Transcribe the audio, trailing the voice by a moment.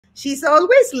She's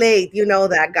always late. You know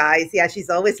that, guys. Yeah, she's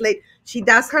always late. She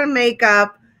does her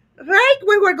makeup right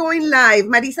when we're going live.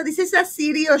 Marisa, this is a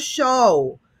serious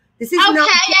show. This is not. Okay,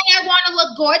 and I want to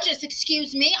look gorgeous.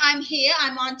 Excuse me. I'm here.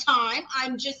 I'm on time.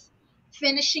 I'm just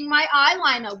finishing my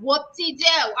eyeliner.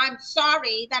 Whoop-de-doo. I'm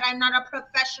sorry that I'm not a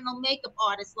professional makeup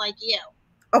artist like you.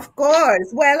 Of course.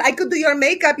 Well, I could do your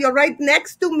makeup. You're right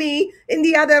next to me in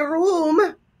the other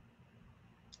room.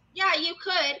 Yeah, you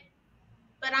could,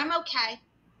 but I'm okay.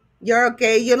 You're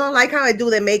okay. You don't like how I do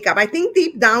the makeup. I think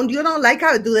deep down, you don't like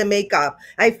how I do the makeup.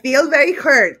 I feel very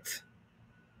hurt.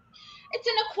 It's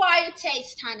an acquired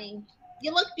taste, honey.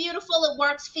 You look beautiful. It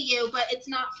works for you, but it's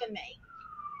not for me.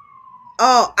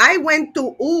 Oh, I went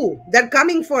to, ooh, they're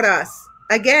coming for us.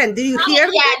 Again, did you hear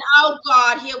that? Oh,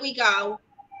 God, here we go.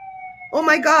 Oh,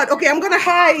 my God. Okay, I'm going to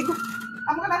hide.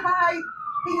 I'm going to hide.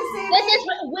 Can you see me?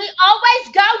 We always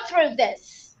go through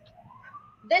this.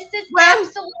 This is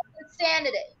absolute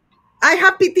insanity. I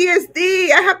have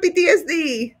PTSD. I have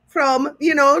PTSD from,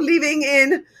 living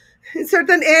in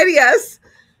certain areas.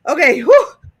 Okay. Whew.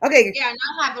 Okay. Yeah,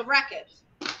 now I have a record.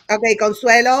 Okay,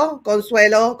 Consuelo.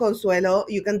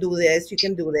 You can do this. You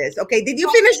can do this. Okay, did you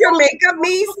finish your makeup,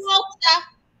 Miss?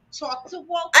 Talk to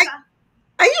Walter.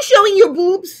 Are you showing your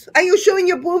boobs? Are you showing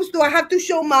your boobs? Do I have to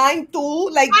show mine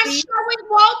too? I'm showing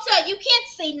Walter. You can't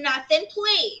see nothing,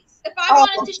 please. If I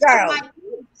wanted to show my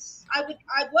boobs, I would,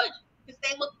 because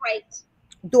they look great.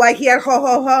 Do I hear ho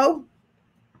ho ho?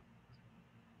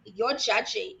 You're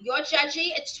judgy.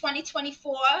 It's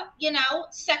 2024.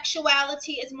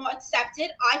 Sexuality is more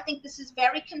accepted. I think this is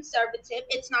very conservative.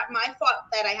 It's not my fault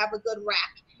that I have a good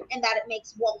rack and that it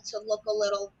makes Walter look a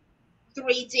little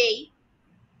 3D.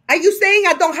 Are you saying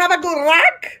I don't have a good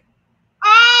rack?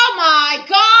 Oh my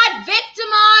God!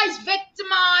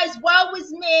 Victimize. Woe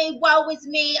is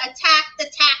me. Attack.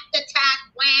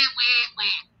 Wah, wah,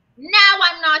 wah. Now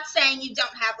I'm not saying you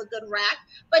don't have a good rack,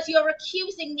 but you're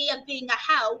accusing me of being a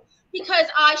hoe because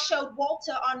I showed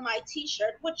Walter on my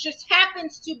t-shirt, which just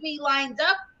happens to be lined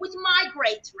up with my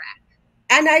great rack.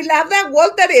 And I love that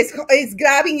Walter is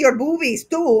grabbing your boobies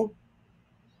too.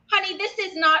 Honey, this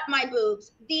is not my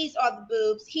boobs. These are the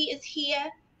boobs. He is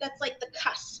here. That's like the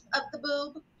cusp of the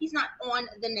boob. He's not on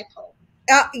the nipple.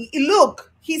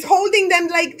 Look, he's holding them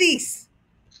like this.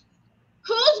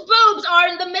 Whose boobs are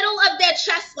in the middle of their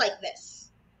chest like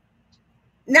this?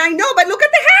 Now I know, but look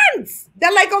at the hands.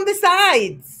 They're like on the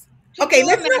sides. Okay,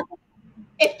 let's look.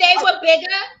 If they were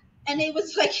bigger and he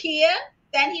was like here,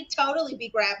 then he'd totally be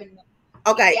grabbing them.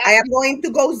 Okay, yeah. I am going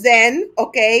to go zen,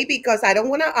 okay, because I don't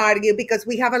want to argue because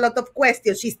we have a lot of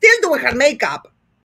questions. She's still doing her makeup.